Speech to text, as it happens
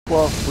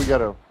Well, we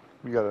gotta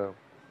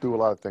do a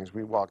lot of things.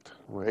 We walked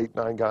 8,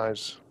 9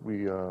 guys.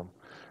 We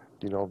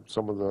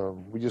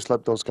just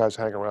let those guys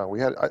hang around. We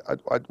had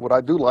what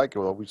I do like.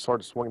 Well, we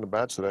started swinging the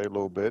bats today a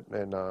little bit,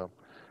 and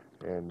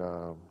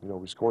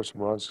we scored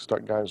some runs.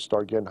 Guys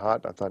start getting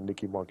hot. I thought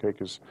Nicky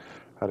Markakis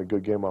had a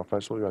good game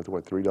offensively. I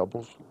think 3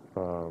 doubles.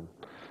 Um,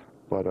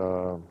 but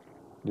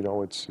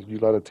it's you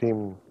let a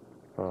team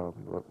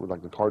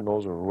like the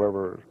Cardinals or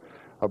whoever,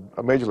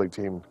 a major league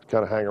team,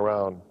 kind of hang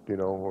around,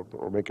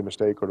 or make a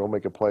mistake or don't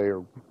make a play,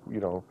 or you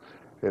know,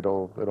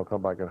 it'll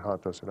come back and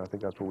haunt us. And I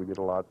think that's what we did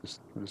a lot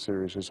this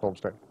series, this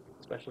homestand.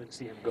 Especially to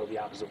see him go the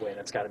opposite way.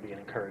 That's got to be an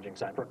encouraging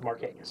sign for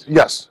Marquez.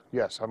 Yes,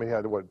 yes. I mean, he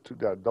had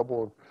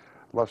double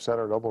left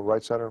center, double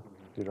right center.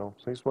 So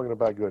he's swinging the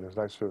bat good. It's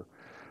nice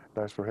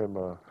for him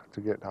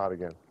to get hot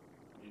again.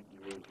 You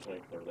lose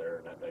Winkler there,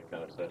 and that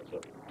kind of sets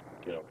up,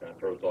 kind of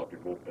throws off your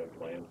bullpen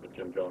plans. But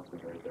Jim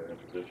Johnson's right there in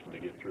position to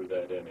get through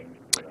that inning.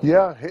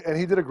 Yeah, and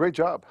he did a great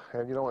job.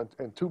 And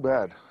and too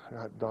bad.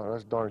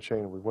 That's darn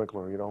shame with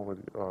Winkler.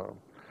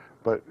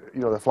 But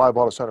the fly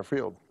ball to center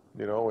field.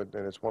 And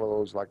it's one of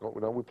those like,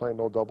 we play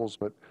no doubles,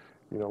 but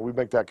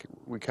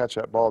we catch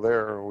that ball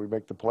there, or we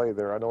make the play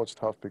there. I know it's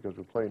tough because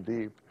we're playing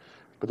deep,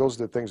 but those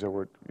are the things that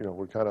we're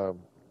kind of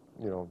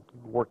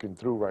working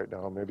through right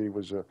now. Maybe it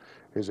was a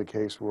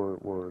case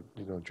where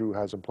Drew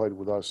hasn't played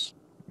with us,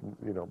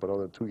 but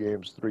other 2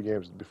 games, 3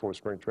 games before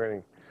spring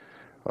training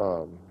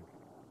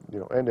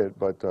ended.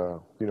 But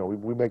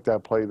we make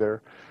that play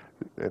there,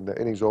 and the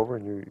inning's over,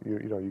 and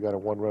you got a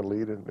 1-run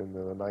lead in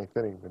the 9th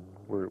inning, and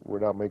we're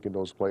not making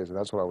those plays, and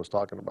that's what I was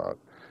talking about.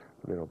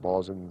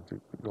 Balls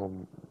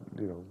going,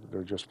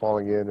 they're just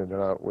falling in, and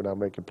we're not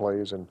making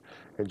plays, and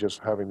just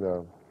having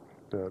the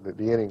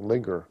inning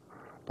linger.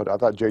 But I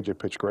thought JJ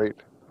pitched great.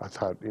 I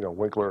thought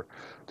Winkler,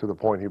 to the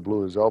point he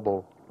blew his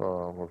elbow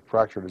or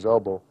fractured his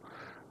elbow.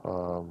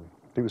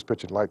 He was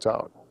pitching lights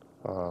out.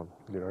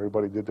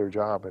 Everybody did their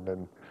job, and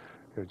then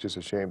it's just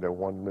a shame that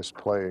one missed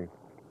play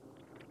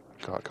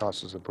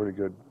cost us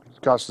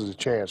a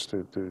chance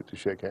to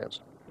shake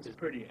hands. It's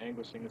pretty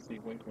anguishing to see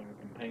Winkler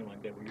in pain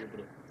like that. Were you able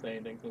to say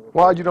anything to him?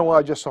 Well, what?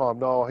 I just saw him.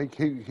 No, he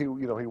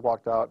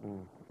walked out,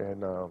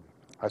 and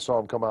I saw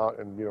him come out,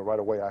 and right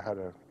away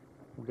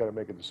we got to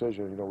make a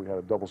decision. We had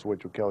a double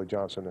switch with Kelly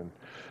Johnson and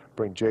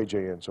bring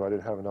JJ in, so I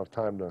didn't have enough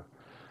time to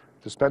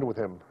spend with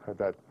him at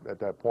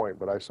that point.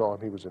 But I saw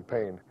him; he was in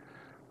pain.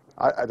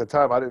 At the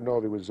time, I didn't know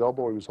if it was his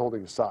elbow or he was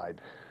holding his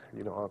side.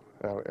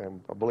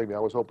 And believe me, I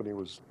was hoping it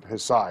was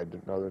his side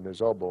rather than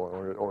his elbow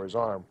or his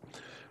arm.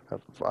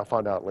 I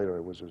found out later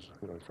it was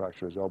he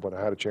fractured his elbow. And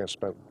I had a chance to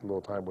spend a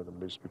little time with him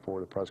just before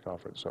the press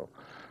conference. So,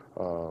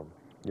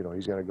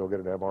 he's going to go get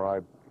an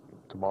MRI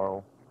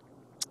tomorrow,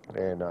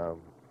 and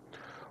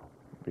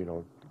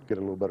get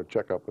a little better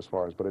checkup as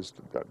far as. But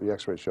the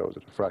X-ray shows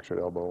it's a fractured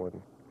elbow,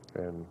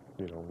 and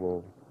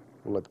we'll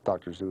let the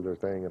doctors do their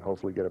thing and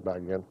hopefully get it back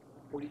again.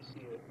 What do you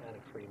see out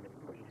of Freeman?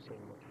 What are you seeing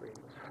with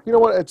Freeman? You know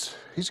what?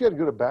 He's getting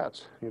good at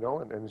bats.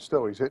 And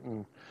still he's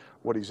hitting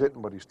what he's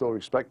hitting, but he's still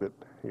respected.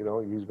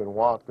 He's been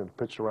walked and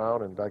pitched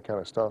around and that kind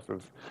of stuff.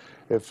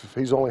 If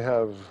he's only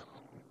have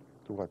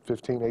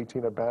 15,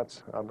 18 at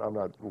bats, I'm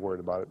not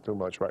worried about it too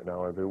much right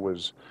now. If it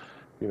was,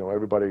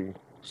 everybody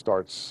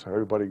starts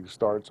or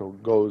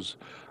goes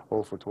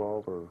 0 for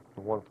 12 or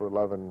 1 for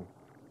 11,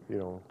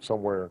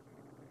 somewhere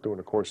during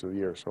the course of the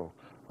year. So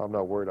I'm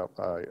not worried.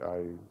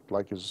 I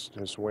like his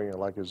swing. I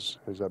like his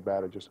at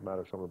bat. It's just a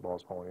matter of some of the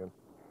balls falling in.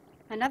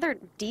 Another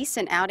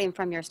decent outing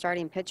from your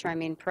starting pitcher. I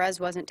mean, Perez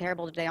wasn't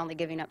terrible today, only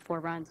giving up 4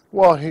 runs.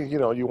 Well,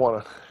 you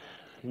want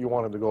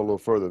him to go a little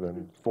further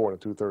than 4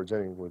 2/3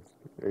 inning with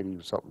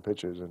 80-something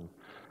pitches,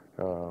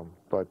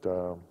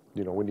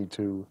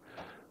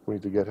 we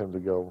need to get him to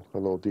go a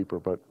little deeper.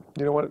 But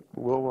you know what?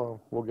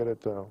 We'll get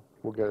it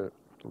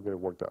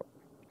worked out.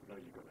 I know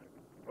you're going to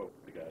hope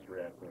the guys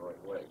react in the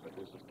right way, but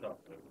this is tough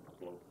to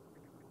blow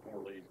 4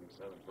 leads and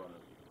 7th runner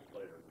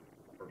later,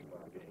 first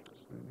 5 games.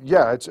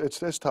 Yeah,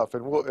 it's tough,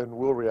 and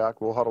we'll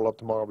react. We'll huddle up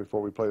tomorrow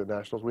before we play the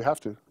Nationals. We have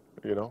to,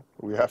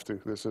 we have to.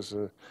 This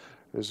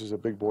is a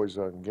big boys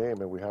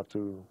game, and we have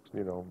to,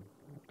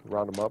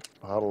 round them up,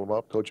 huddle them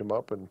up, coach them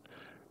up, and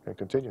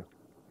continue.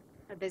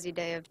 A busy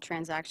day of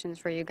transactions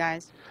for you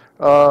guys?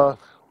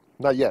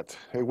 Not yet.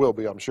 It will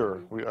be, I'm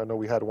sure. I know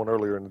we had one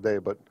earlier in the day,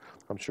 but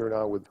I'm sure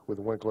now with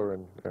Winkler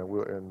and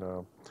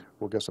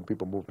we'll get some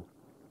people moving.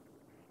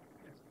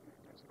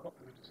 Has the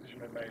decision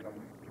been made on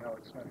how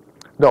it's spent?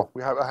 No,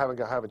 I haven't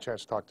had a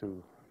chance to talk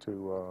to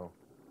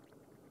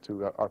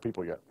our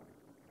people yet.